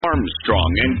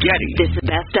Armstrong and Getty. This is the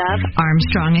best of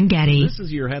Armstrong and Getty. This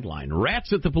is your headline.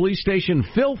 Rats at the police station,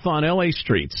 filth on L.A.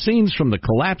 streets. Scenes from the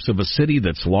collapse of a city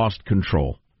that's lost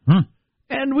control.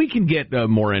 And we can get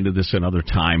more into this another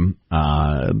time.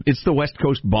 It's the West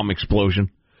Coast bum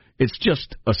explosion. It's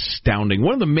just astounding.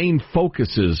 One of the main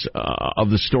focuses of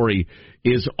the story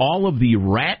is all of the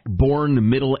rat-borne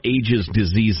Middle Ages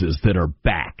diseases that are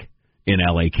back in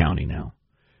L.A. County now.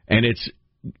 And it's,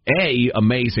 A,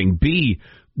 amazing, B,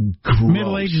 gross.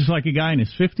 Middle Ages like a guy in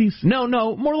his 50s? No,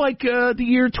 more like the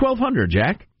year 1200,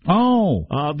 Jack. Oh.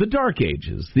 The Dark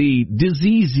Ages, the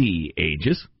diseasey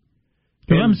ages.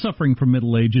 Because I'm suffering from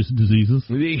Middle Ages diseases.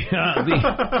 Tell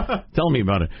me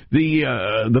about it.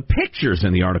 The pictures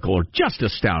in the article are just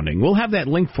astounding. We'll have that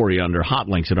link for you under hot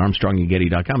links at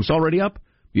ArmstrongandGetty.com. It's already up?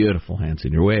 Beautiful,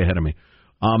 Hanson. You're way ahead of me.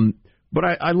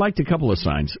 But I liked a couple of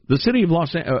signs. The city of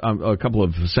a couple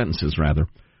of sentences, rather.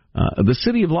 The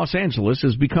city of Los Angeles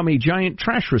has become a giant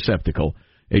trash receptacle.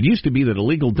 It used to be that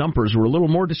illegal dumpers were a little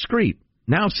more discreet.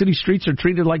 Now city streets are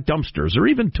treated like dumpsters or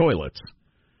even toilets.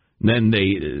 Then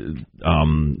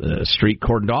street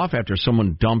cordoned off after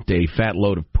someone dumped a fat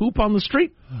load of poop on the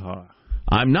street.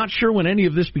 I'm not sure when any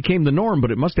of this became the norm, but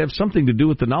it must have something to do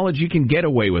with the knowledge you can get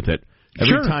away with it.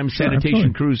 Every time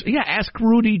sanitation crews... Yeah, ask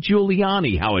Rudy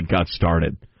Giuliani how it got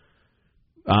started.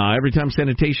 Every time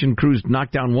sanitation crews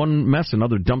knock down one mess,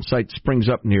 another dump site springs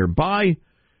up nearby,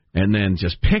 and then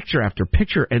just picture after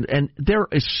picture, and they're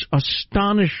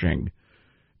astonishing.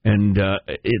 And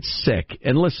it's sick.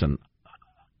 And listen...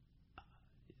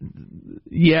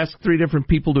 You ask three different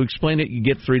people to explain it, you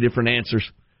get three different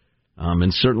answers.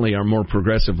 And certainly our more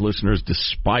progressive listeners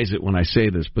despise it when I say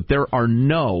this, but there are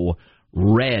no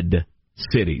red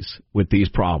cities with these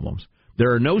problems.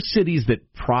 There are no cities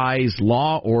that prize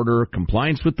law, order,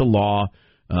 compliance with the law,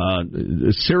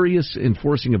 serious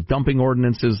enforcing of dumping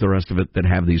ordinances, the rest of it, that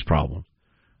have these problems.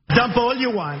 Dump all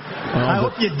you want. I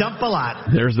hope you dump a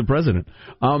lot. There's the president.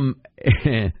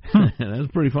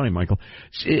 That's pretty funny, Michael.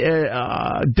 What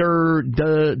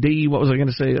was I going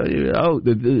to say?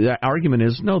 The argument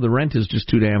is, no, the rent is just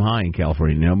too damn high in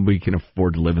California. Nobody can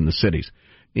afford to live in the cities.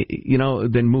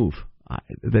 Then move.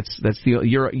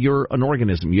 You're an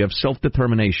organism. You have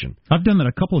self-determination. I've done that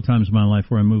a couple of times in my life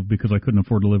where I moved because I couldn't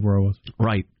afford to live where I was.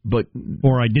 Right,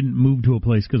 or I didn't move to a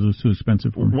place because it was too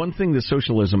expensive for me. One thing that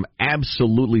socialism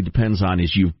absolutely depends on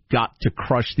is you've got to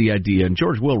crush the idea, and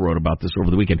George Will wrote about this over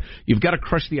the weekend, you've got to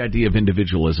crush the idea of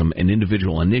individualism and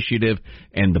individual initiative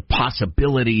and the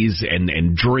possibilities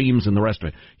and dreams and the rest of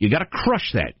it. You got to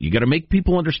crush that. You got to make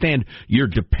people understand you're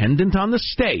dependent on the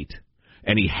state.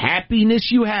 Any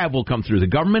happiness you have will come through the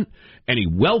government. Any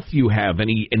wealth you have,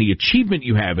 any achievement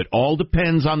you have, it all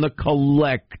depends on the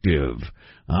collective.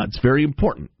 It's very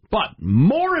important. But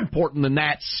more important than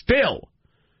that still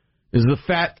is the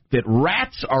fact that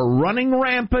rats are running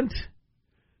rampant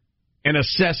and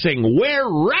assessing where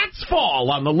rats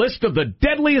fall on the list of the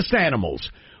deadliest animals.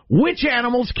 Which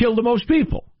animals kill the most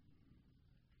people?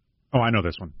 Oh, I know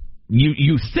this one.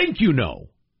 You think you know,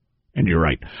 and you're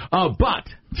right.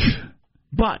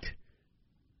 But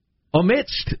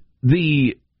amidst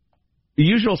the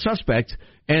usual suspects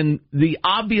and the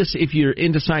obvious, if you're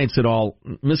into science at all,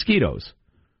 mosquitoes.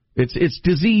 It's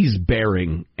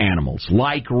disease-bearing animals,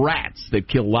 like rats, that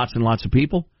kill lots and lots of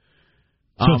people.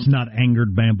 So it's not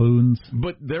angered baboons?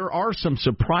 But there are some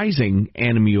surprising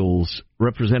animals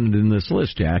represented in this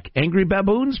list, Jack. Angry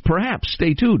baboons? Perhaps.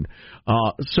 Stay tuned.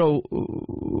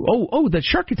 That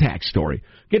shark attack story.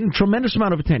 Getting a tremendous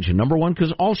amount of attention. Number one,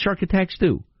 because all shark attacks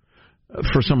do.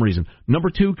 For some reason. Number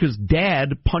two, because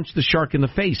Dad punched the shark in the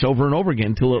face over and over again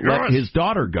until it let his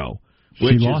daughter go.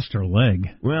 She lost her leg.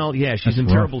 Well, yeah, she's in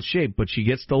terrible shape, but she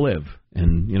gets to live.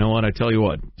 And you know what? I tell you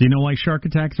what. Do you know why shark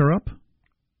attacks are up?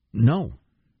 No.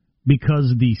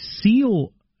 Because the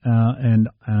seal and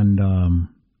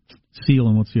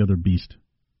what's the other beast?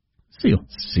 Seal.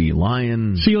 Sea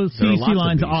lion. Sea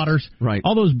lions, otters. Right.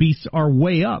 All those beasts are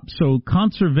way up. So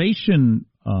conservation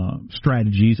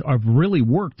strategies have really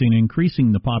worked in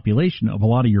increasing the population of a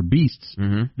lot of your beasts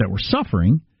that were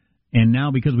suffering. And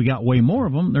now, because we got way more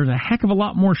of them, there's a heck of a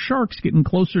lot more sharks getting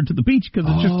closer to the beach because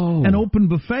it's just an open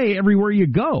buffet everywhere you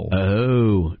go.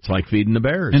 Oh, it's like feeding the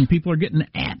bears. And people are getting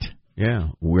at. Yeah,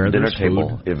 where there's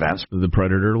food, events, the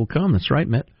predator will come. That's right,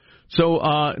 Matt.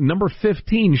 So, number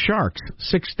 15, sharks.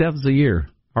 6 deaths a year.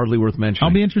 Hardly worth mentioning.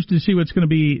 I'll be interested to see what's going to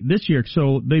be this year.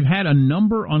 So they've had a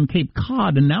number on Cape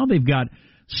Cod, and now they've got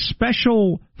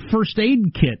special first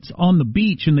aid kits on the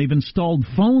beach, and they've installed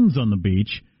phones on the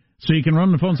beach. So you can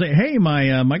run the phone and say, hey,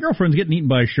 my girlfriend's getting eaten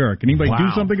by a shark. Can anybody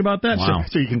do something about that? Wow.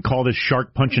 So you can call this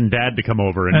shark-punching dad to come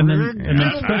over. And then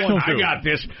special... I got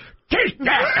this. taste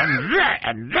that, and that,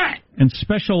 and that. And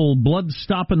special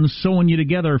blood-stopping, sewing you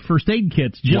together first aid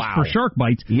kits just for shark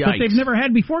bites that they've never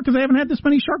had before because they haven't had this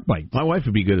many shark bites. My wife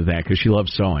would be good at that because she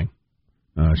loves sewing.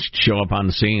 She'd show up on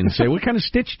the scene and say, what kind of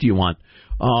stitch do you want?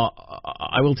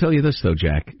 I will tell you this, though,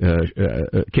 Jack.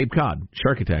 Cape Cod,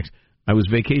 shark attacks. I was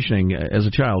vacationing as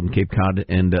a child in Cape Cod,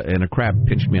 and a crab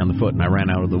pinched me on the foot, and I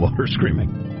ran out of the water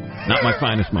screaming. Not my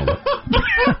finest moment.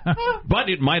 But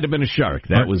it might have been a shark.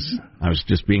 I was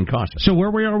just being cautious. So where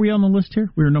are we on the list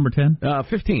here? We were number 10?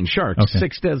 15, sharks. Okay.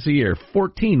 6 deaths a year.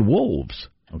 14, wolves.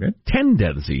 Okay. 10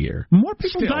 deaths a year. More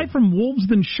people die from wolves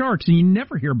than sharks, and you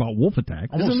never hear about wolf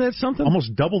attacks. Isn't that something?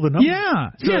 Almost double the number. Yeah.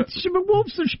 But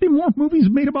wolves, there should be more movies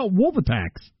made about wolf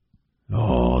attacks.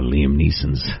 Oh, Liam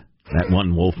Neeson's. That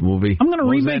one wolf movie. I'm going to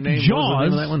remake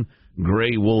Jaws. That one?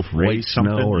 Gray Wolf, White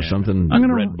Snow, or something.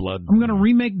 Red Blood. I'm going to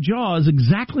remake Jaws,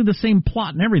 exactly the same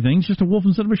plot and everything. It's just a wolf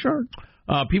instead of a shark.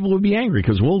 People would be angry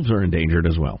because wolves are endangered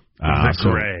as well.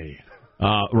 Gray.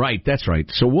 Right, that's right.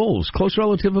 So wolves, close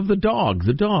relative of the dog.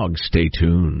 The dog, stay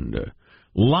tuned.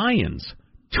 Lions,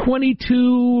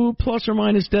 22 plus or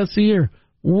minus deaths a year.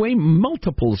 Way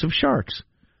multiples of sharks.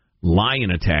 Lion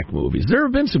attack movies. There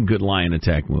have been some good lion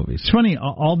attack movies. It's funny,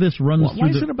 all this runs through Why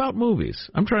is it about movies?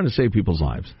 I'm trying to save people's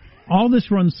lives. All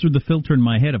this runs through the filter in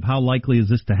my head of how likely is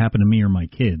this to happen to me or my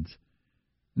kids.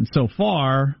 And so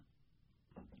far,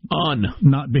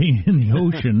 not being in the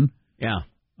ocean yeah,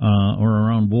 or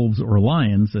around wolves or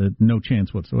lions, no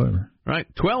chance whatsoever. Right.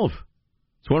 12.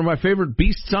 It's one of my favorite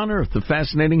beasts on earth, the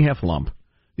fascinating heffalump,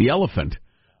 the elephant.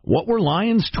 What were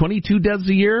lions? 22 deaths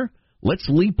a year? Let's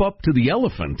leap up to the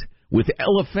elephant with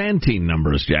elephantine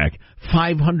numbers, Jack.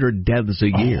 500 deaths a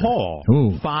year.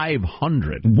 Oh.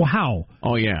 500. Wow.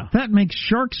 Oh, yeah. That makes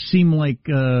sharks seem like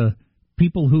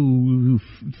people who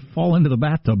fall into the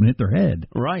bathtub and hit their head.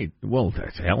 Right. Well,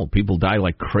 hell, people die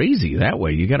like crazy that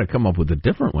way. You got to come up with a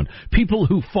different one. People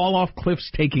who fall off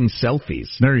cliffs taking selfies.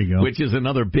 There you go. Which is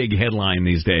another big headline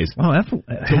these days. Wow,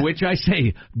 to which I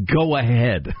say, go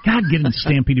ahead. God, getting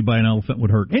stampeded by an elephant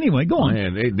would hurt. Anyway, go on.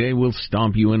 Yeah, they will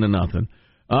stomp you into nothing.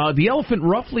 The elephant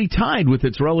roughly tied with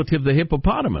its relative, the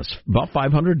hippopotamus. About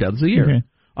 500 deaths a year. Okay.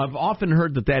 I've often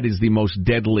heard that is the most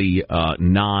deadly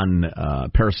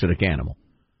non-parasitic animal.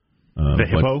 The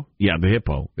hippo? Yeah, the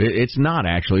hippo. It's not,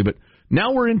 actually, but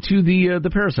now we're into the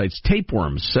parasites.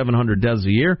 Tapeworms, 700 deaths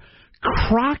a year.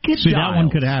 Crocodiles. See, that one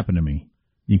could happen to me.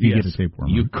 You could get a tapeworm.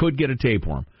 You could get a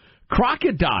tapeworm.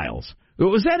 Crocodiles.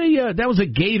 That was a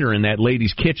gator in that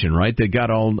lady's kitchen, right? That got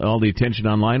all the attention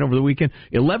online over the weekend.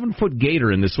 11-foot gator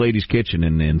in this lady's kitchen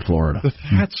in Florida.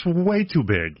 That's way too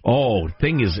big. Oh,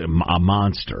 thing is a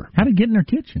monster. How did it get in her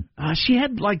kitchen? She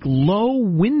had like low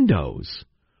windows.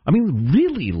 I mean,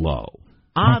 really low,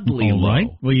 oddly low. Right.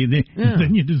 Well,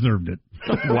 then you deserved it.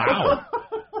 Wow.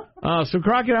 So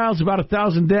crocodiles, about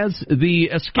 1,000 deaths. The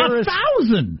Ascaris.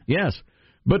 1,000. Yes.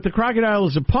 But the crocodile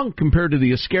is a punk compared to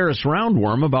the Ascaris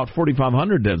roundworm, about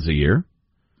 4,500 deaths a year.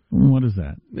 What is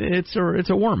that? It's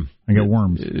a worm. I got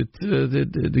worms.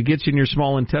 It gets in your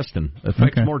small intestine.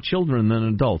 Affects more children than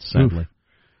adults, sadly.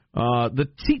 The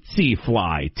tsetse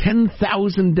fly,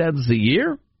 10,000 deaths a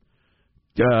year.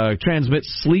 Transmits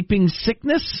sleeping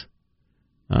sickness,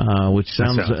 which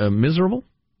sounds miserable.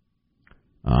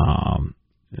 Blah,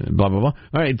 blah, blah.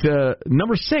 All right,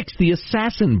 number 6, the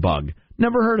assassin bug.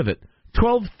 Never heard of it.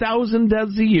 12,000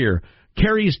 deaths a year.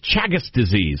 Carries Chagas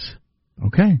disease.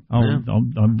 Okay. I'm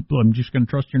just going to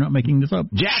trust you're not making this up.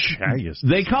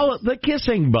 They call it the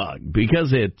kissing bug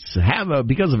because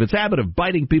of its habit of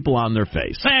biting people on their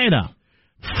face. Say it up.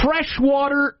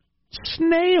 Freshwater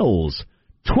snails.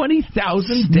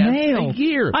 20,000 deaths a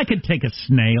year. I could take a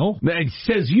snail. It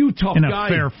says you, tough in guy.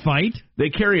 In a fair fight. They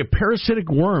carry a parasitic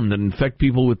worm that infect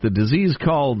people with the disease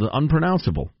called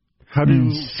unpronounceable. How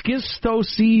do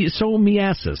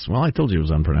schistosomiasis. Well, I told you it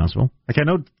was unpronounceable. Like, I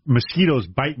know mosquitoes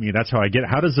bite me. That's how I get it.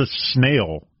 How does a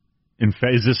snail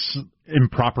infect? Is this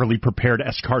improperly prepared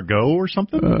escargot or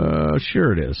something?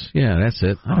 Sure it is. Yeah, that's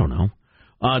it. I don't know.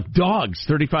 Dogs,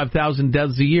 35,000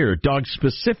 deaths a year. Dogs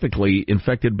specifically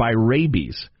infected by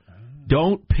rabies.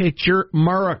 Don't picture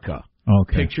America.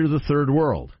 Okay. Picture the third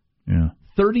world. Yeah.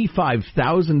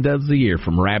 35,000 deaths a year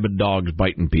from rabid dogs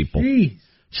biting people. Jeez.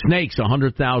 Snakes,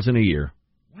 100,000 a year.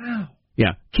 Wow.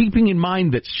 Yeah. Keeping in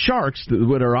mind that sharks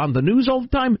that are on the news all the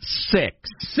time, 6.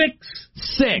 6.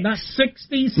 Not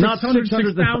 60, 600,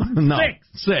 6,000. No,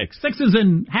 6. 6 is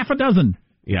in half a dozen.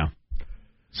 Yeah.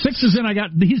 6 is in I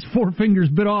got these 4 fingers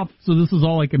bit off, so this is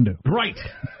all I can do. Right.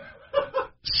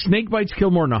 Snake bites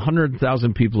kill more than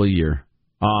 100,000 people a year.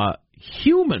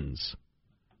 Humans,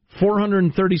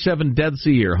 437 deaths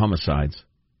a year, homicides.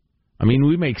 I mean,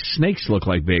 we make snakes look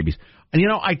like babies. And,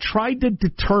 I tried to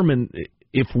determine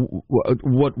if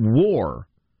what war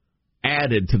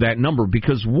added to that number,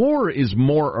 because war is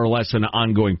more or less an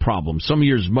ongoing problem. Some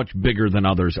years much bigger than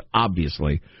others,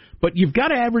 obviously. But you've got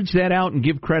to average that out and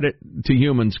give credit to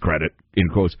humans, credit, in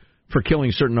quotes, for killing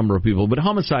a certain number of people. But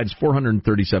homicides,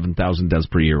 437,000 deaths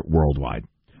per year worldwide,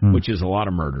 which is a lot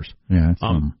of murders. Yeah.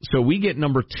 So we get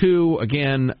number 2,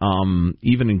 again,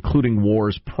 even including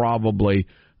wars, probably.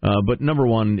 But number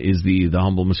 1 is the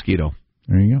humble mosquito.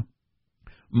 There you go.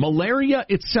 Malaria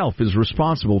itself is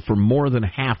responsible for more than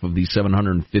half of these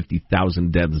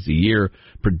 750,000 deaths a year,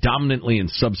 predominantly in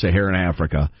sub-Saharan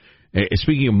Africa.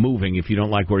 Speaking of moving, if you don't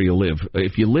like where you live,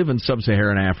 if you live in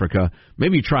sub-Saharan Africa,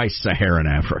 maybe try Saharan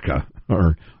Africa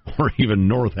or even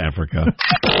North Africa.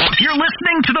 You're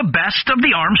listening to the best of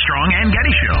the Armstrong and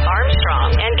Getty Show.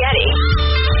 Armstrong and Getty.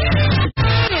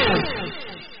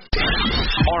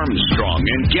 Armstrong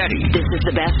and Getty. This is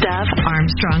the best of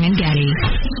Armstrong and Getty.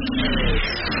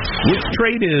 Which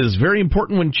trait is very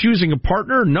important when choosing a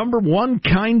partner? Number 1,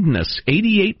 kindness.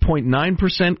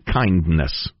 88.9%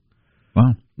 kindness.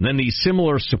 Wow. Then the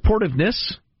similar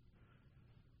supportiveness.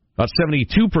 About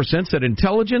 72% said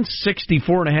intelligence,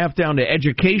 64.5% down to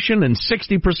education, and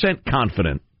 60%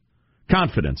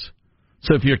 confidence.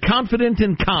 So if you're confident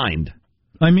and kind,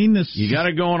 you got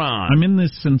it going on. I mean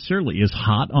this sincerely. Is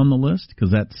hot on the list?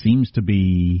 Because that seems to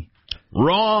be...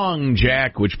 Wrong,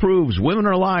 Jack, which proves women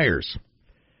are liars.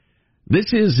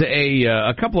 This is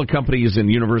a couple of companies and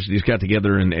universities got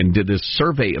together and did this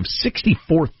survey of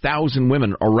 64,000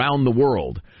 women around the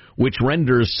world, which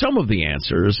renders some of the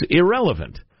answers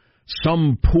irrelevant.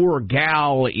 Some poor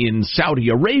gal in Saudi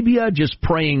Arabia just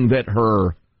praying that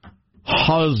her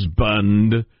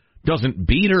husband doesn't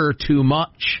beat her too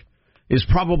much is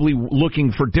probably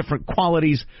looking for different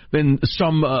qualities than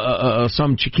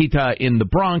some Chiquita in the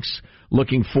Bronx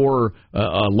looking for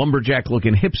a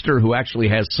lumberjack-looking hipster who actually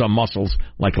has some muscles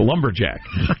like a lumberjack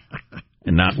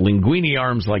and not linguini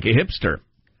arms like a hipster.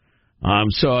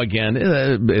 So, again,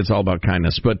 it's all about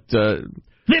kindness. But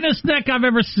thinnest neck I've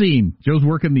ever seen. Joe's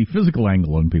working the physical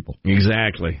angle on people.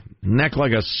 Exactly. Neck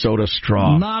like a soda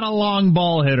straw. Not a long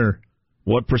ball hitter.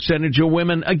 What percentage of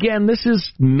women? Again, this is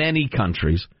many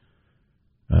countries.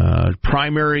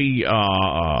 Primary,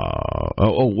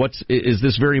 is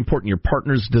this very important? Your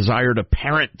partner's desire to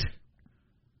parent.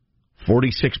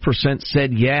 46%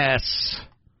 said yes.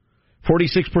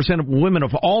 46% of women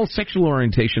of all sexual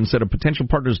orientations said a potential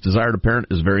partner's desire to parent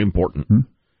is very important.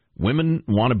 Women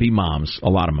want to be moms. A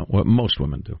lot of them. Well, most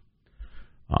women do.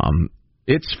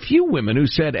 It's few women who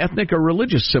said ethnic or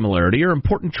religious similarity are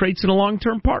important traits in a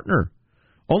long-term partner.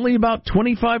 Only about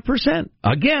 25%.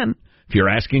 Again, if you're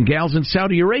asking gals in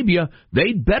Saudi Arabia,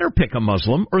 they'd better pick a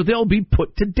Muslim or they'll be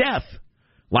put to death.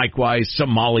 Likewise,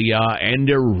 Somalia and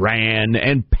Iran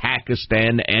and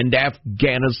Pakistan and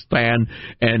Afghanistan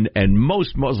and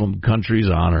most Muslim countries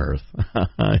on earth.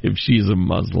 If she's a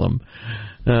Muslim.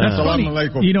 That's funny.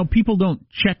 People don't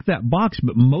check that box,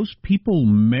 but most people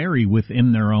marry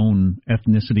within their own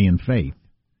ethnicity and faith.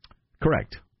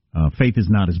 Correct. Faith is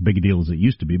not as big a deal as it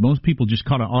used to be. Most people just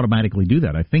kind of automatically do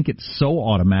that. I think it's so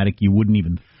automatic you wouldn't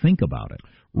even think about it.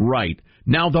 Right.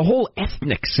 Now, the whole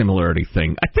ethnic similarity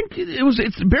thing, I think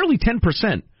it's barely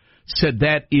 10% said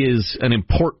that is an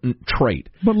important trait.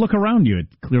 But look around you, it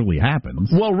clearly happens.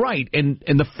 Well, right. And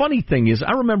the funny thing is,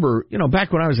 I remember,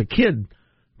 back when I was a kid,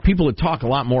 people would talk a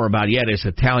lot more about, this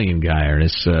Italian guy or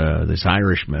this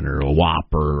Irishman or a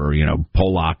Wop or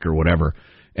Polak or whatever.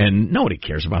 And nobody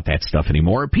cares about that stuff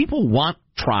anymore. People want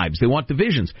tribes. They want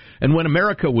divisions. And when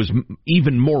America was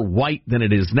even more white than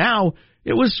it is now,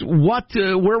 it was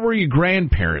where were your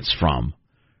grandparents from?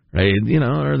 Right?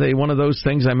 Are they one of those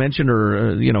things I mentioned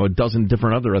or, a dozen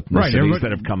different other ethnicities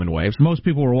that have come in waves? Most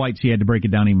people were white, so you had to break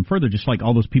it down even further, just like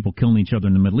all those people killing each other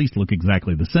in the Middle East look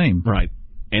exactly the same. Right.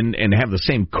 And have the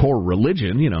same core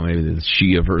religion, maybe the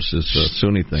Shia versus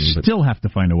Sunni thing. But still have to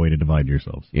find a way to divide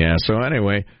yourselves. Yeah, so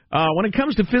anyway, when it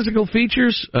comes to physical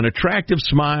features, an attractive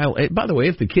smile. By the way,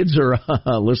 if the kids are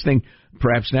listening,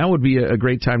 perhaps now would be a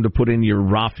great time to put in your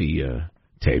Rafi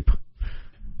tape.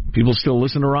 People still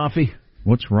listen to Rafi?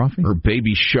 What's Rafi? Or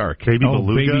Baby Shark. Baby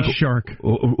Shark.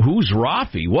 Who's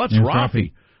Rafi? What's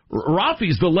Rafi?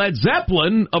 Rafi's the Led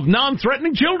Zeppelin of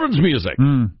non-threatening children's music.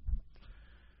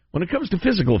 When it comes to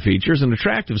physical features, an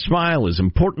attractive smile is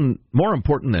more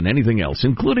important than anything else,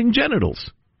 including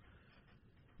genitals.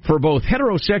 For both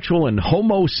heterosexual and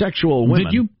homosexual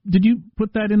women. Did you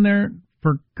put that in there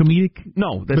for comedic?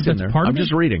 No, that's in there. I'm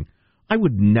just reading. I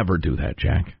would never do that,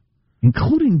 Jack.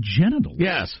 Including genitals?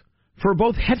 Yes. For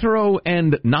both hetero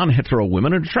and non-hetero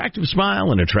women, an attractive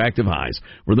smile and attractive eyes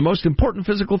were the most important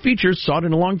physical features sought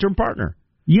in a long-term partner.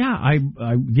 Yeah,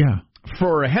 yeah.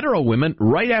 For hetero women,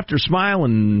 right after smile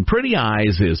and pretty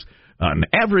eyes is an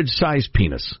average-sized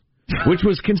penis, which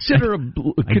was considered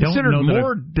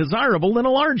more desirable than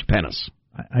a large penis.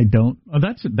 I don't. Oh,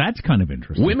 that's kind of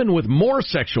interesting. Women with more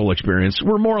sexual experience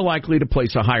were more likely to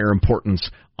place a higher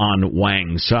importance on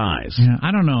wang size. Yeah,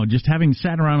 I don't know. Just having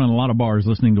sat around in a lot of bars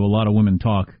listening to a lot of women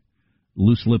talk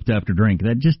loose-lipped after drink,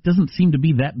 that just doesn't seem to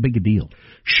be that big a deal.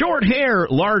 Short hair,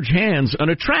 large hands, an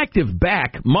attractive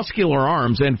back, muscular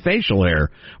arms, and facial hair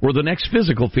were the next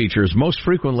physical features most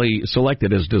frequently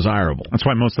selected as desirable. That's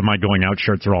why most of my going-out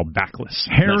shirts are all backless.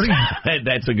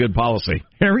 That's a good policy.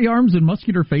 Hairy arms and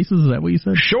muscular faces, is that what you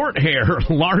said? Short hair,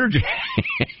 large...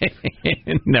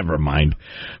 Never mind.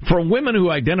 For women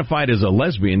who identified as a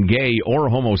lesbian, gay, or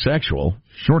homosexual...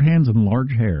 Short hands and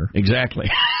large hair. Exactly.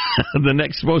 The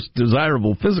next most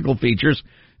desirable physical features,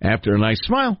 after a nice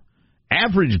smile,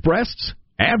 average breasts,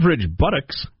 average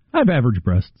buttocks. I have average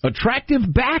breasts.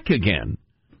 Attractive back again,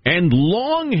 and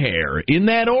long hair in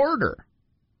that order.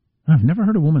 I've never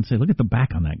heard a woman say, look at the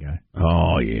back on that guy.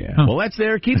 Oh, yeah. Huh. Well, that's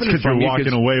there keeping it from you. Because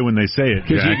you're walking away when they say it,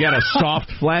 because you got a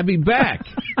soft, flabby back.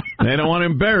 They don't want to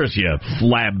embarrass you,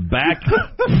 flab back.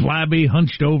 Flabby,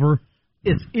 hunched over.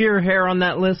 Is ear hair on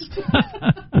that list?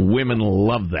 Women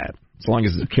love that, as long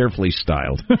as it's carefully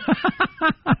styled.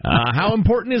 How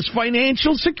important is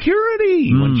financial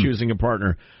security when choosing a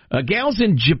partner? Gals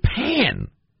in Japan,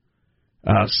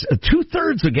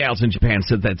 2/3 of gals in Japan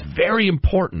said that's very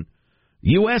important.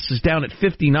 U.S. is down at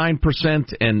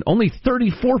 59% and only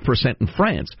 34% in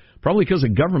France, probably because the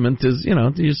government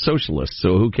is socialist,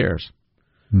 so who cares?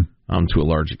 To a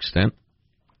large extent.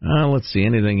 Let's see,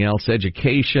 anything else?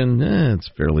 Education, it's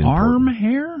fairly important. Arm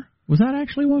hair? Was that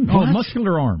actually one? What? Oh,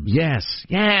 muscular arms. Yes.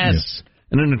 And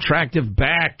an attractive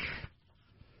back.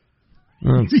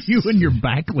 You and your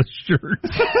backless shirt.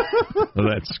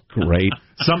 That's great.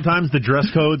 Sometimes the dress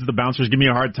codes, the bouncers give me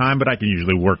a hard time, but I can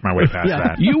usually work my way past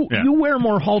that. You wear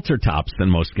more halter tops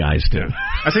than most guys do.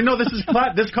 I say, no,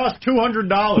 this costs $200.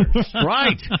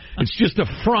 Right. It's just a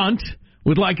front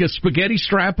with like a spaghetti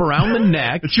strap around the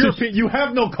neck. It's European. You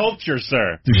have no culture,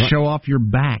 sir. To show off your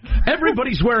back.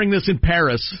 Everybody's wearing this in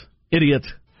Paris. Idiot.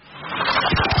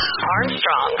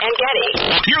 Armstrong and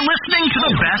Getty. You're listening to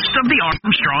the best of the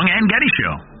Armstrong and Getty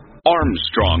Show.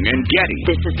 Armstrong and Getty.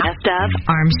 This is best of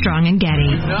Armstrong and Getty.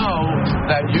 You know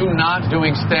that you not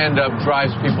doing stand-up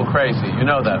drives people crazy. You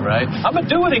know that, right? I'm going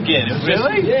to do it again.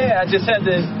 Really? Yeah, I just had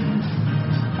to...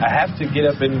 I have to get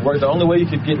up and work. The only way you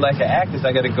could get like an act is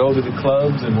I got to go to the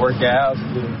clubs and work out.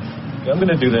 I'm going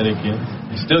to do that again.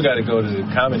 You still got to go to the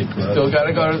comedy club. Still got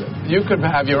to go to... You could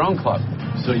have your own club.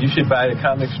 So you should buy the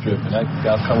comic strip, and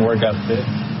I'll come work out there.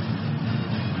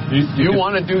 You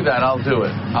want to do that, I'll do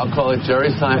it. I'll call it Jerry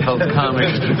Seinfeld's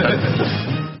comic strip.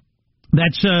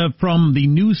 That's from the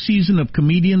new season of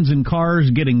Comedians in Cars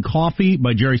Getting Coffee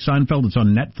by Jerry Seinfeld. It's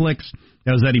on Netflix.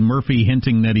 That was Eddie Murphy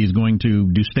hinting that he's going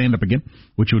to do stand-up again,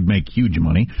 which would make huge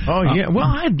money. Oh, yeah. Well,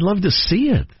 I'd love to see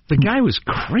it. The guy was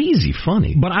crazy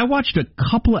funny. But I watched a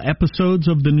couple of episodes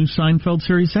of the new Seinfeld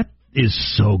series. That is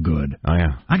so good. Oh,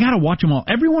 yeah. I got to watch them all.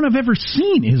 Everyone I've ever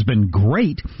seen has been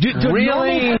great.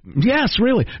 Really? Yes,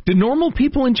 really. Do normal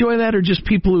people enjoy that, or just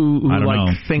people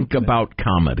who think about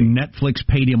comedy? Netflix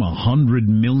paid him $100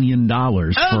 million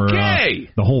for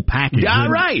the whole package. Yeah,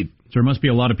 right. So there must be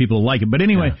a lot of people who like it. But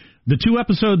anyway, the two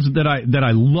episodes that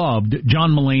I loved,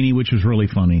 John Mulaney, which was really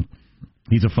funny.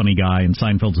 He's a funny guy, and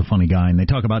Seinfeld's a funny guy, and they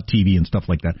talk about TV and stuff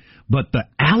like that. But the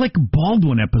Alec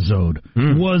Baldwin episode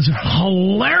was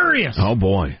hilarious. Oh,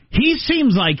 boy. He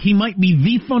seems like he might be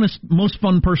the most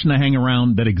fun person to hang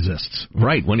around that exists.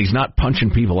 Right. When he's not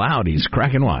punching people out, he's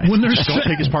cracking wise. Don't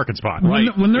take his parking spot. Right.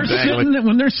 When they're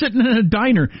sitting in a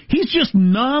diner, he's just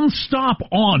nonstop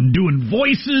on doing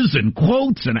voices and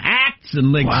quotes and acts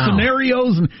and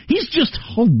scenarios, and he's just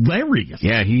hilarious.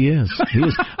 Yeah, he is.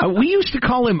 We used to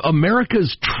call him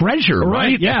America's treasure,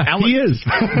 right? Yeah, Alec, he is.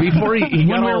 Before he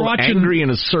got all angry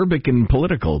and acerbic and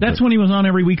political. That's when he was on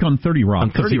every week on 30 Rock.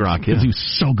 On 30 Rock, because he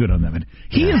was so good on that.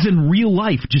 He is in real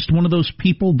life just one of those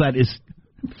people that is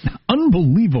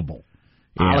unbelievable.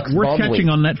 Yeah. Worth catching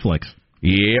on Netflix.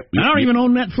 Yep. I don't even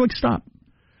own Netflix stock.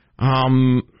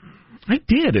 I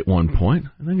did at one point.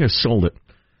 I think I sold it.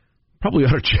 Probably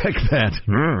ought to check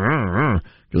that.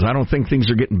 Because I don't think things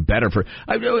are getting better for...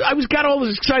 I got all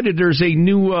excited. There's a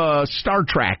new Star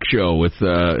Trek show with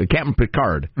Captain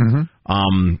Picard.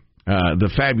 The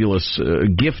fabulous,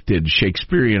 gifted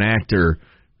Shakespearean actor.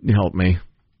 Help me.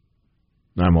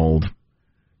 I'm old.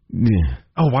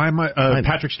 Oh, why am I...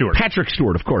 Patrick Stewart. Patrick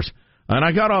Stewart, of course. And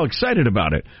I got all excited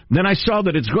about it. Then I saw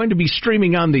that it's going to be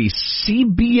streaming on the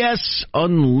CBS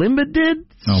Unlimited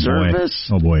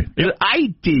service. Oh boy!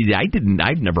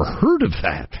 I'd never heard of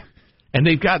that. And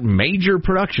they've got major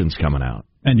productions coming out.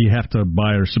 And you have to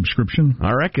buy a subscription?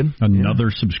 I reckon. Another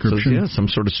subscription? So, some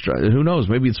sort of... who knows?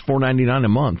 Maybe it's $4.99 a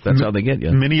month. That's how they get you.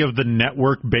 Many of the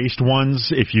network-based ones,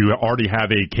 if you already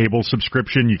have a cable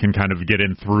subscription, you can kind of get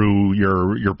in through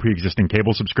your pre-existing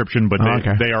cable subscription. But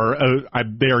they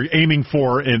are aiming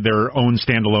for their own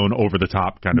standalone,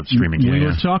 over-the-top kind of streaming. We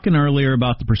were talking earlier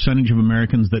about the percentage of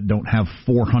Americans that don't have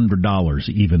 $400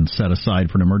 even set aside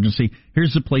for an emergency.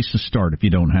 Here's the place to start if you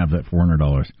don't have that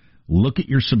 $400. Look at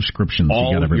your subscriptions.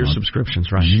 All you got of your month.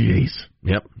 subscriptions, right? Jeez.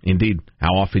 Yep, indeed.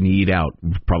 How often you eat out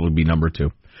would probably be number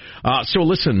 2. So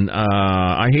listen,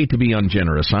 I hate to be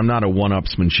ungenerous. I'm not a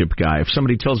one-upsmanship guy. If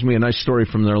somebody tells me a nice story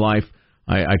from their life,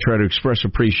 I try to express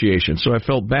appreciation. So I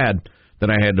felt bad that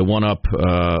I had to one-up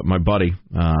my buddy,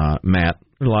 Matt.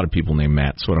 There's a lot of people named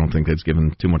Matt, so I don't think that's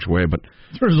given too much away. But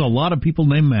there's a lot of people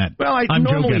named Matt. Well, I'm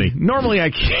Joe Getty. Normally,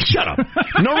 shut up.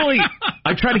 Normally,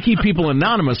 I try to keep people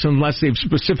anonymous unless they've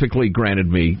specifically granted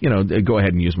me, go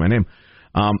ahead and use my name.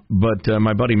 But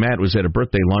my buddy Matt was at a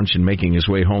birthday lunch and making his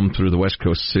way home through the West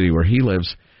Coast city where he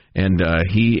lives, and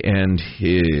he and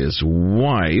his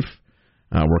wife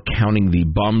were counting the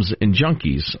bums and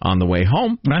junkies on the way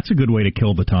home. That's a good way to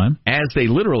kill the time. As they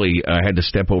literally had to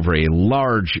step over a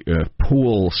large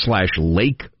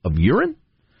pool/lake of urine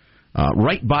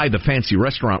right by the fancy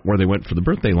restaurant where they went for the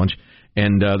birthday lunch.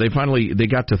 And they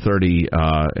got to 30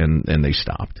 and they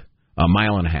stopped. A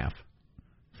mile and a half.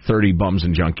 30 bums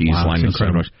and junkies lined in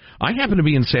front of us. I happened to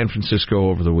be in San Francisco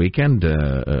over the weekend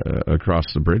across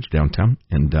the bridge downtown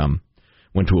and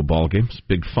went to a ball game. It's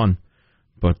big fun.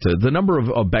 But the number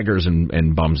of beggars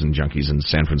and bums and junkies in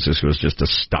San Francisco is just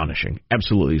astonishing.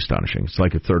 Absolutely astonishing. It's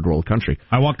like a third world country.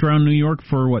 I walked around New York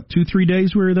for, 2-3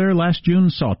 days we were there last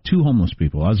June, saw 2 homeless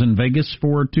people. I was in Vegas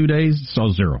for 2 days, saw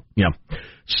 0. Yeah.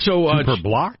 So 2 per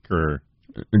block or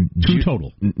 2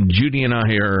 total? Judy and I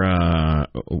are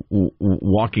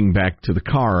walking back to the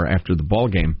car after the ball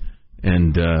game,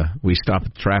 and we stop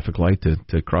at the traffic light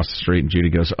to cross the street, and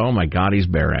Judy goes, "Oh, my God, he's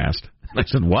bare-assed." I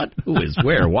said, "What? Who is?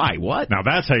 Where? Why? What?" Now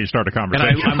that's how you start a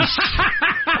conversation.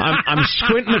 And I'm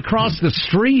squinting across the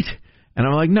street, and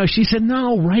I'm like, "No." She said,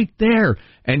 "No, right there."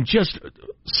 And just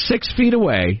 6 feet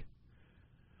away,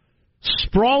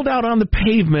 sprawled out on the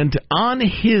pavement on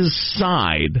his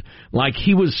side, like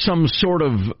he was some sort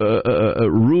of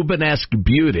Rubenesque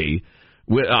beauty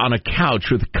on a couch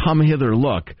with a come-hither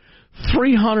look,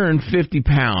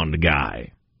 350-pound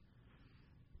guy,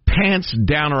 pants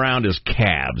down around his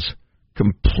calves,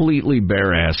 completely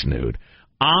bare-ass nude,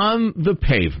 on the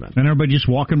pavement. And everybody just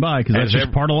walking by, because that's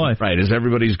just part of life. Right, as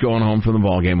everybody's going home from the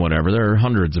ball game, whatever. There are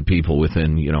hundreds of people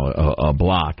within, a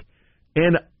block.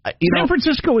 And, San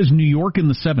Francisco is New York in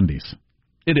the 70s.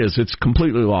 It is. It's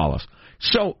completely lawless.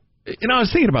 So, I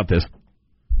was thinking about this.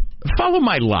 Follow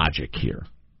my logic here.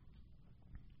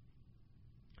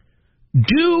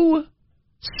 Do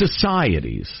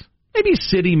societies, maybe a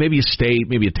city, maybe a state,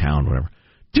 maybe a town, whatever,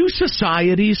 do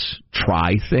societies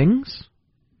try things?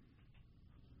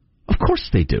 Of course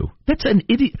they do. That's an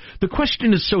idiot. The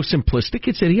question is so simplistic,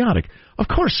 it's idiotic. Of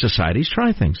course societies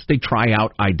try things. They try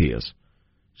out ideas.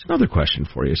 There's another question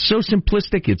for you. It's so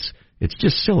simplistic, it's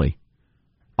just silly.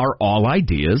 Are all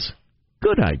ideas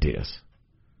good ideas?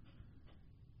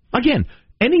 Again,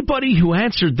 anybody who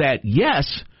answered that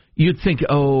yes, you'd think,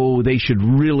 oh, they should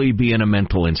really be in a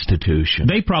mental institution.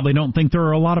 They probably don't think there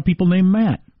are a lot of people named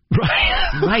Matt.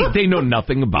 Right. They know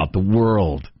nothing about the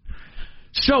world.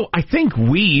 So I think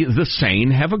we, the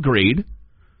sane, have agreed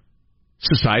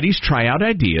societies try out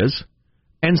ideas,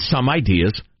 and some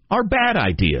ideas are bad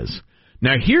ideas.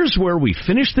 Now, here's where we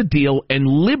finish the deal and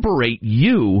liberate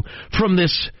you from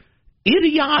this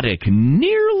idiotic,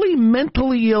 nearly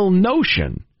mentally ill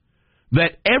notion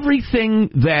that everything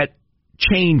that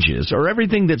changes or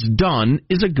everything that's done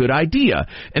is a good idea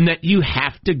and that you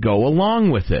have to go along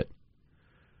with it.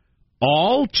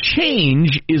 All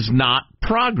change is not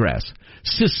progress.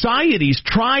 Societies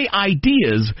try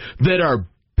ideas that are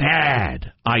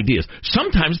bad ideas.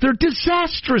 Sometimes they're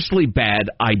disastrously bad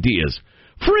ideas.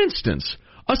 For instance,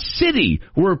 a city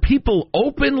where people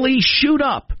openly shoot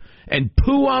up and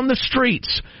poo on the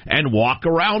streets and walk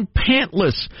around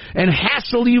pantless and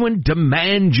hassle you and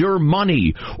demand your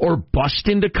money or bust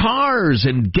into cars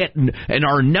and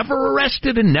are never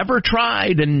arrested and never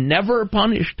tried and never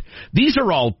punished. These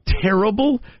are all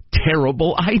terrible,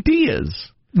 terrible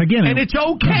ideas. Again, and it's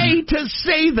okay to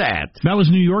say that. That was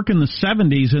New York in the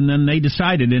 70s, and then they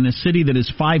decided, in a city that is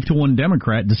 5-1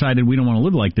 Democrat, decided we don't want to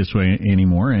live like this way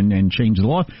anymore and change the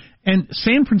law. And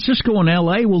San Francisco and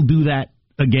L.A. will do that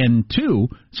again, too.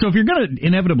 So if you're going to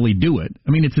inevitably do it,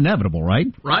 I mean, it's inevitable, right?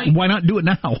 Right. Why not do it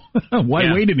now?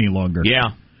 Why wait any longer?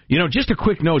 Yeah. You know, just a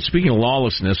quick note, speaking of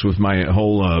lawlessness, with my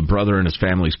whole brother and his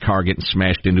family's car getting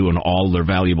smashed into and all their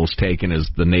valuables taken as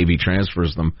the Navy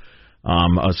transfers them,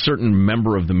 a certain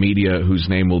member of the media whose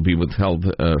name will be withheld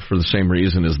for the same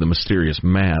reason as the mysterious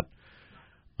Matt,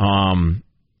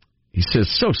 he says,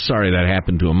 so sorry that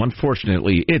happened to him.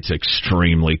 Unfortunately, it's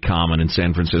extremely common in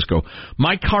San Francisco.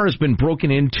 My car has been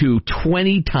broken into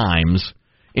 20 times,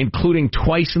 including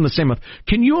twice in the same month.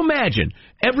 Can you imagine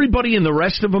everybody in the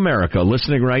rest of America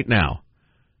listening right now?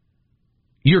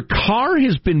 Your car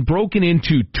has been broken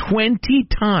into 20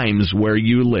 times where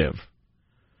you live.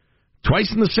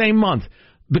 Twice in the same month.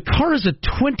 The car is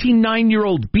a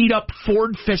 29-year-old beat-up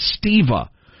Ford Festiva.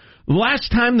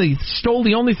 Last time they stole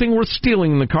the only thing worth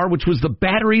stealing in the car, which was the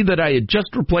battery that I had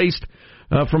just replaced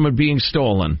from it being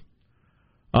stolen.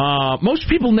 Most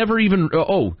people never even...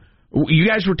 you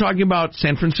guys were talking about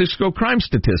San Francisco crime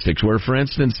statistics, where, for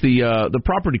instance, the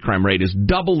property crime rate is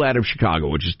double that of Chicago,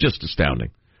 which is just astounding.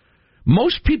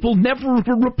 Most people never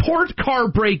report car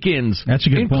break-ins, that's a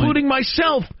good point, including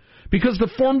myself, because the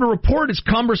form to report is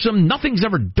cumbersome. Nothing's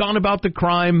ever done about the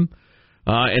crime,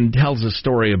 and tells a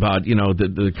story about,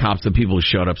 the cops, the people who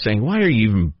showed up saying, why are you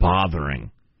even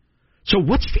bothering? So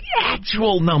what's the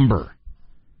actual number?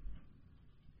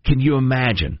 Can you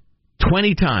imagine?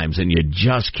 20 times, and you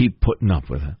just keep putting up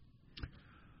with it.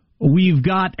 We've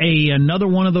got another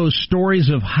one of those stories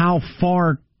of how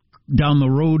far down the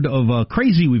road of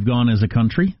crazy we've gone as a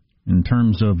country in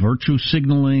terms of virtue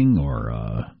signaling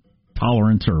or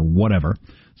tolerance or whatever.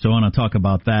 So I want to talk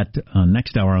about that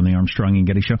next hour on the Armstrong and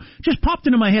Getty Show. Just popped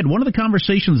into my head, one of the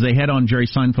conversations they had on Jerry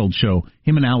Seinfeld's show,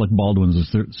 him and Alec Baldwin was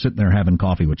sitting there having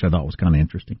coffee, which I thought was kind of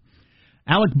interesting.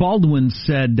 Alec Baldwin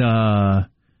said,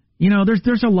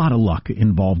 there's a lot of luck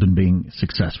involved in being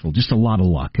successful, just a lot of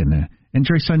luck. And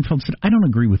Jerry Seinfeld said, I don't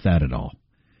agree with that at all.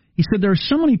 He said there are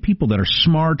so many people that are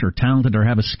smart or talented or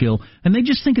have a skill, and they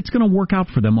just think it's going to work out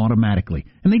for them automatically.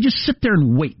 And they just sit there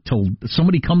and wait till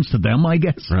somebody comes to them, I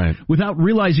guess, right, without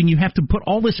realizing you have to put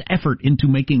all this effort into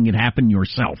making it happen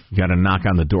yourself. You got to knock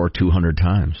on the door 200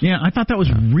 times. Yeah, I thought that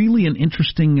was really an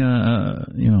interesting,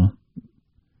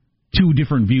 two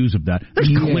different views of that. There's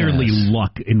clearly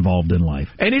luck involved in life.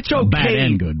 And it's okay bad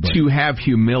and good, to have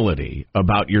humility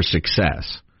about your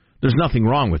success. There's nothing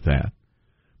wrong with that.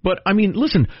 But, I mean,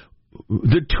 listen,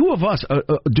 the two of us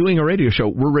doing a radio show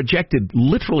were rejected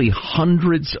literally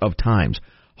hundreds of times,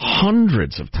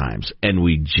 and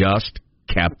we just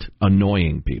kept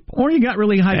annoying people. Or you got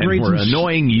really high grades. And we're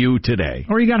annoying you today.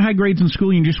 Or you got high grades in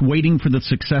school and you're just waiting for the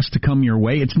success to come your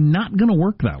way. It's not going to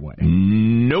work that way.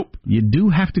 Nope. You do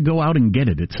have to go out and get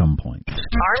it at some point.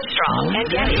 Armstrong and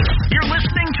Getty. You're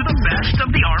listening to the best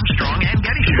of the Armstrong and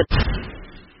Getty Show.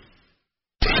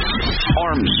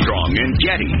 Armstrong and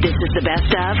Getty. This is the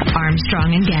best of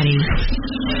Armstrong and Getty.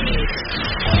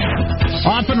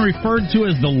 Often referred to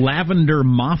as the Lavender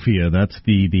Mafia, that's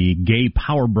the gay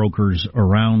power brokers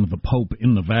around the Pope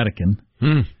in the Vatican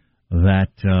that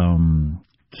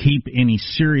keep any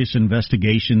serious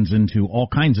investigations into all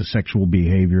kinds of sexual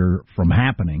behavior from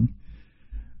happening,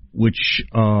 which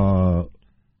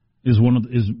is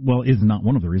not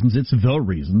one of the reasons. It's the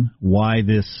reason why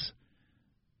this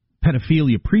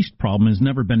pedophilia priest problem has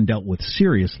never been dealt with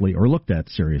seriously or looked at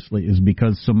seriously, is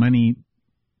because so many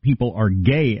people are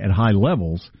gay at high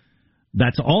levels.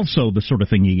 That's also the sort of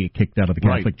thing you get kicked out of the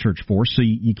Catholic Church for, so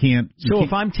you can't...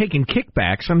 if I'm taking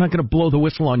kickbacks, I'm not going to blow the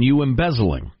whistle on you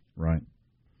embezzling. Right.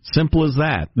 Simple as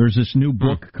that. There's this new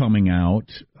book coming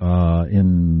out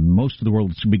in most of the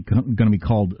world. It's going to be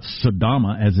called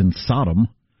Sodoma, as in Sodom.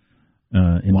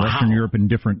 In Western Europe in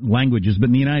different languages. But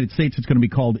in the United States, it's going to be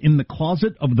called In the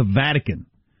Closet of the Vatican.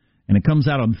 And it comes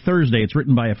out on Thursday. It's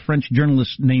written by a French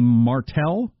journalist named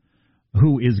Martel,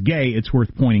 who is gay, it's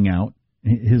worth pointing out.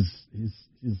 His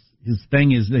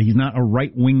thing is that he's not a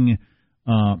right-wing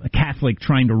Catholic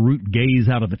trying to root gays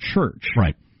out of the church.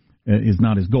 Right. Is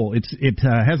not his goal. It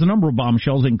has a number of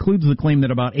bombshells. It includes the claim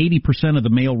that about 80% of the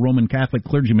male Roman Catholic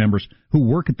clergy members who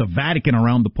work at the Vatican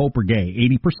around the Pope are gay.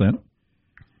 80%.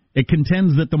 It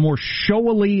contends that the more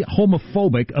showily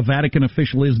homophobic a Vatican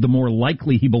official is, the more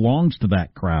likely he belongs to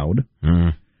that crowd,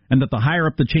 and that the higher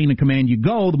up the chain of command you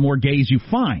go, the more gays you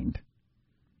find.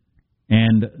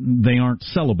 And they aren't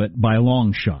celibate by a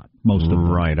long shot, most of them.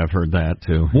 Right, I've heard that,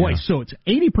 too. Boy, so it's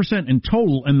 80% in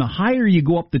total, and the higher you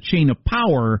go up the chain of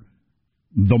power,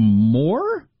 The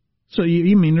more? So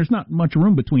you mean there's not much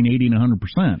room between 80 and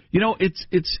 100%? You know,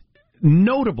 it's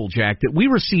notable, Jack, that we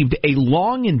received a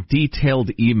long and detailed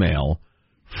email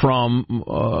from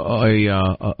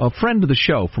a friend of the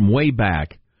show from way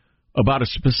back about a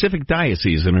specific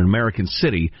diocese in an American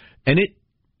city, and it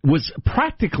was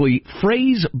practically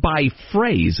phrase by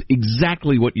phrase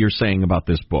exactly what you're saying about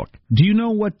this book. Do you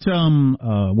know what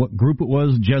group it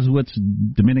was? Jesuits,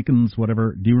 Dominicans,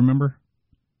 whatever. Do you remember?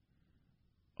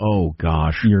 Oh,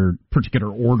 gosh. Your particular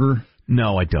order?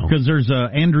 No, I don't. Because there's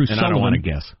Andrew Sullivan. I don't want to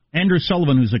guess. Andrew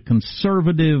Sullivan, who's a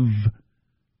conservative,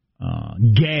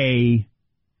 gay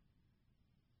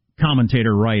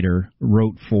commentator, writer,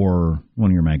 wrote for one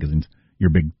of your magazines,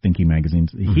 your big thinking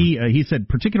magazines. Mm-hmm. He said,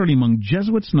 particularly among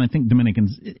Jesuits and I think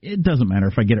Dominicans, it doesn't matter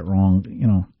if I get it wrong, you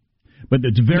know, but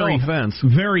it's very, no offense,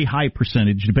 very high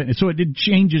percentage. So it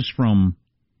changes from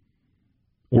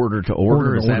order to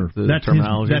order. Is that the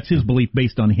terminology? That's his belief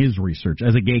based on his research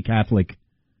as a gay Catholic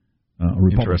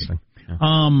Republican. Interesting.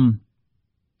 Yeah.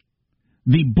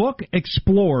 The book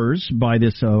explores by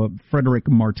this Frederick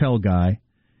Martel guy.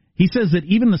 He says that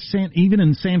even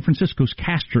in San Francisco's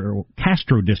Castro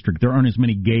district, there aren't as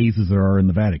many gays as there are in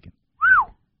the Vatican.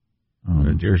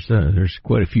 There's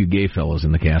quite a few gay fellows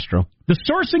in the Castro. The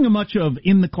sourcing of much of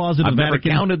In the Closet of the Vatican... I've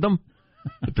never counted them,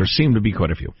 but there seem to be quite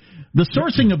a few. The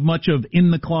sourcing of much of In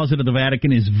the Closet of the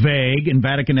Vatican is vague, and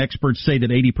Vatican experts say that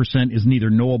 80% is neither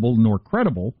knowable nor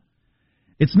credible.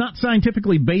 It's not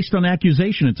scientifically based on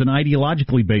accusation. It's an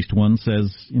ideologically based one,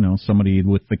 says, somebody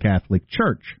with the Catholic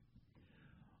Church.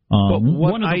 But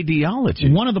what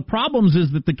ideology? One of the problems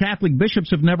is that the Catholic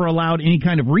bishops have never allowed any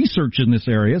kind of research in this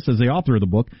area, says the author of the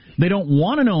book. They don't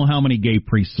want to know how many gay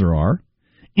priests there are.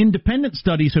 Independent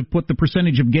studies have put the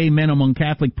percentage of gay men among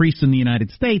Catholic priests in the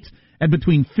United States at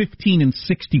between 15 and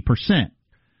 60%.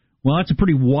 Well, that's a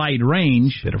pretty wide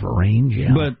range. Bit of a range,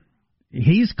 yeah. But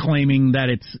he's claiming that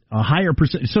it's a higher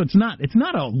percent. So it's not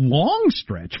a long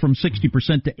stretch from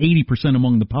 60% to 80%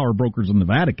 among the power brokers in the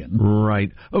Vatican.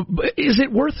 Right. Is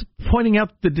it worth pointing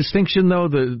out the distinction, though?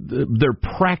 They're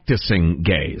practicing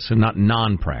gays and not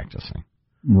non-practicing.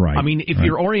 Right. I mean, if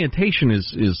your orientation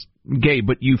is gay,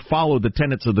 but you follow the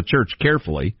tenets of the church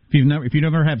carefully. If you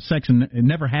never have sex and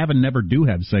never do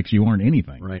have sex, you aren't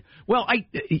anything. Right. Well,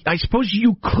 I suppose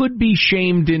you could be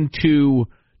shamed into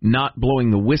not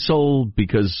blowing the whistle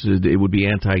because it would be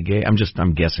anti-gay.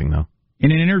 I'm guessing, though.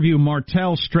 In an interview,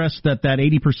 Martel stressed that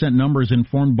 80% number is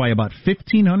informed by about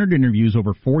 1,500 interviews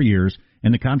over 4 years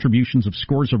and the contributions of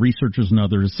scores of researchers and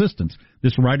other assistants.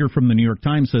 This writer from the New York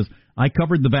Times says, I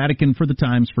covered the Vatican for the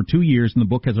Times for 2 years, and the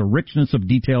book has a richness of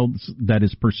details that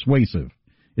is persuasive.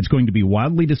 It's going to be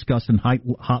widely discussed and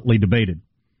hotly debated.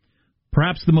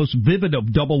 Perhaps the most vivid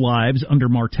of double lives under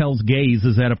Martel's gaze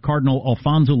is that of Cardinal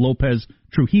Alfonso Lopez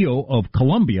Trujillo of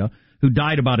Colombia, who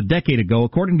died about a decade ago.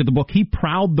 According to the book, he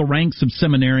prowled the ranks of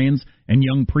seminarians and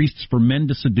young priests for men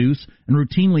to seduce and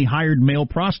routinely hired male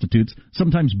prostitutes,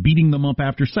 sometimes beating them up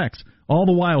after sex. All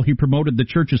the while, he promoted the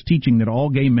church's teaching that all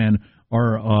gay men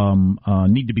are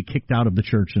need to be kicked out of the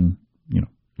church and,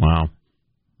 Wow.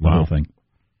 The whole thing.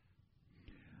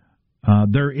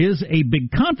 There is a big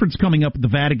conference coming up at the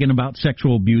Vatican about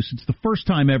sexual abuse. It's the first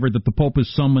time ever that the Pope has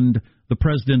summoned the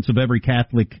presidents of every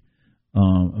Catholic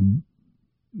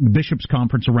bishops'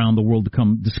 conference around the world to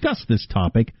come discuss this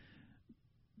topic.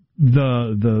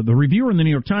 The reviewer in the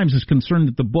New York Times is concerned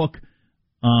that the book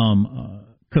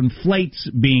conflates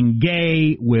being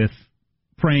gay with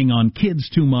preying on kids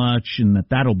too much, and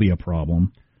that'll be a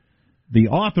problem. The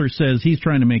author says he's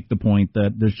trying to make the point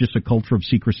that there's just a culture of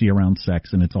secrecy around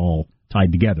sex, and it's all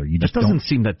tied together. This doesn't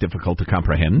seem that difficult to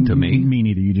comprehend to me. Me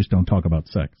neither. You just don't talk about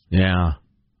sex. Yeah.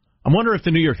 I wonder if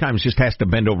the New York Times just has to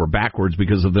bend over backwards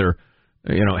because of their,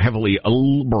 heavily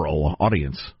liberal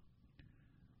audience.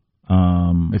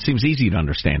 It seems easy to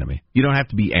understand to me. You don't have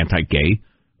to be anti-gay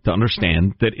to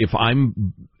understand that if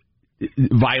I'm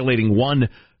violating one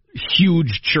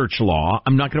huge church law,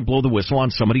 I'm not going to blow the whistle on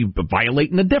somebody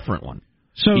violating a different one.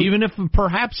 So even if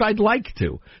perhaps I'd like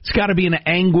to, it's got to be an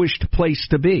anguished place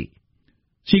to be.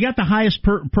 So you got the highest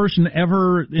person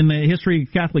ever in the history of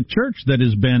the Catholic Church that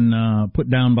has been put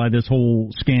down by this whole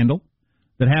scandal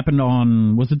that happened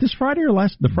on, was it this Friday or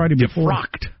the Friday before?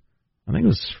 Defrocked. I think it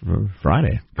was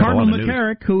Friday. Cardinal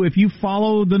McCarrick, who, if you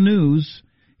follow the news,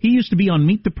 he used to be on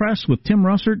Meet the Press with Tim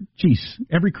Russert.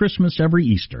 Every Christmas, every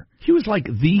Easter. He was like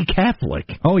the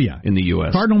Catholic. Oh, yeah. In the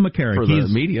U.S. Cardinal McCarrick. For the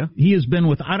media. He has been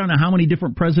with, I don't know how many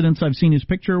different presidents I've seen his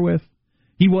picture with.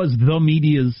 He was the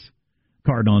media's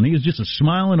cardinal. And he was just a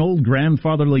smiling old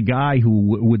grandfatherly guy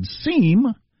who would seem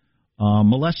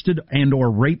molested and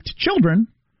or raped children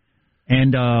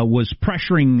and was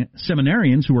pressuring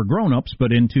seminarians who were grown-ups,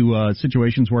 but into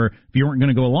situations where if you weren't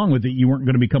going to go along with it, you weren't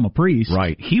going to become a priest.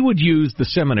 Right. He would use the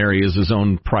seminary as his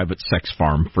own private sex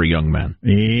farm for young men.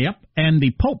 Yep. And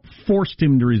the Pope forced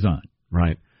him to resign.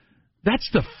 Right. That's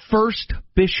the first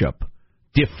bishop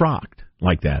defrocked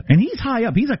like that. And he's high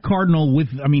up. He's a cardinal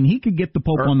he could get the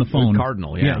Pope on the phone.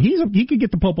 Cardinal, yeah. He could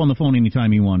get the Pope on the phone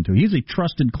anytime he wanted to. He's a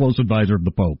trusted close advisor of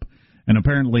the Pope. And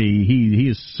apparently he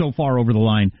is so far over the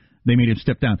line, they made him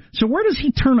step down. So where does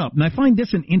he turn up? And I find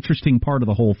this an interesting part of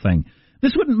the whole thing.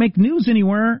 This wouldn't make news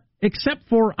anywhere except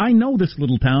for, I know this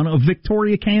little town of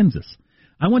Victoria, Kansas.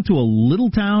 I went to a little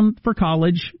town for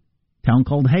college, town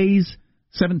called Hayes,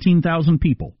 17,000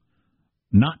 people.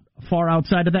 Not far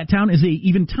outside of that town is a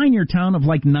even tinier town of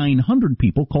like 900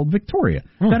 people called Victoria.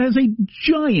 That has a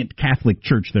giant Catholic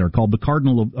church there called the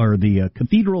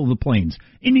Cathedral of the Plains.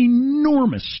 An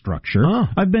enormous structure.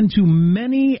 I've been to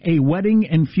many a wedding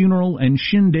and funeral and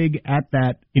shindig at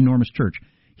that enormous church.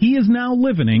 He is now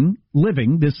living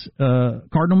this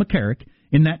Cardinal McCarrick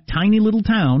in that tiny little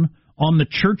town on the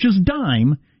church's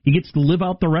dime. He gets to live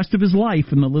out the rest of his life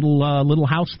in the little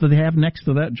house that they have next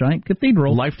to that giant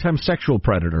cathedral. Lifetime sexual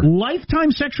predator.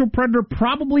 Lifetime sexual predator,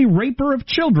 probably raper of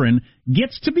children,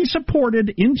 gets to be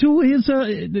supported into his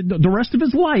the rest of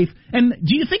his life. And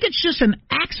do you think it's just an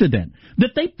accident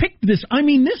that they picked this? I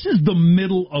mean, this is the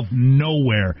middle of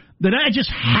nowhere that I just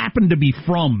happen to be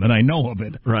from, that I know of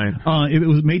it. Right. It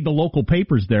was made the local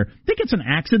papers there. Think it's an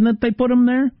accident that they put him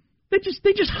there? They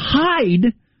just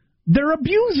hide their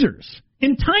abusers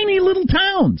in tiny little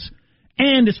towns.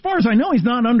 And as far as I know, he's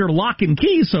not under lock and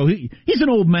key, so he's an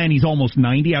old man. He's almost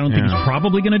 90. I don't think he's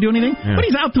probably going to do anything, but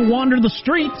he's out to wander the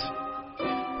streets.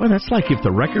 Well, that's like if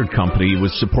the record company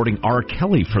was supporting R.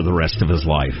 Kelly for the rest of his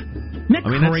life. Isn't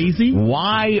that crazy?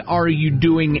 Why are you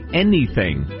doing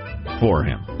anything for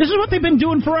him? This is what they've been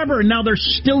doing forever, and now they're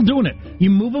still doing it. You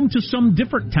move them to some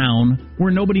different town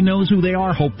where nobody knows who they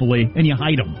are, hopefully, and you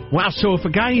hide them. Wow, so if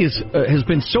a guy has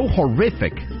been so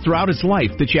horrific throughout his life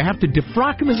that you have to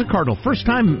defrock him as a cardinal, first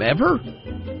time ever?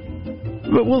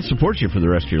 But we'll support you for the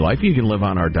rest of your life. You can live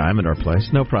on our dime at our place,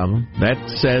 no problem. That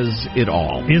says it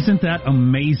all. Isn't that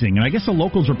amazing? And I guess the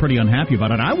locals are pretty unhappy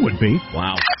about it. I would be.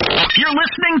 Wow. You're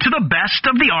listening to the best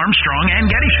of the Armstrong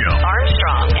and Getty Show.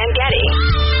 Armstrong and Getty.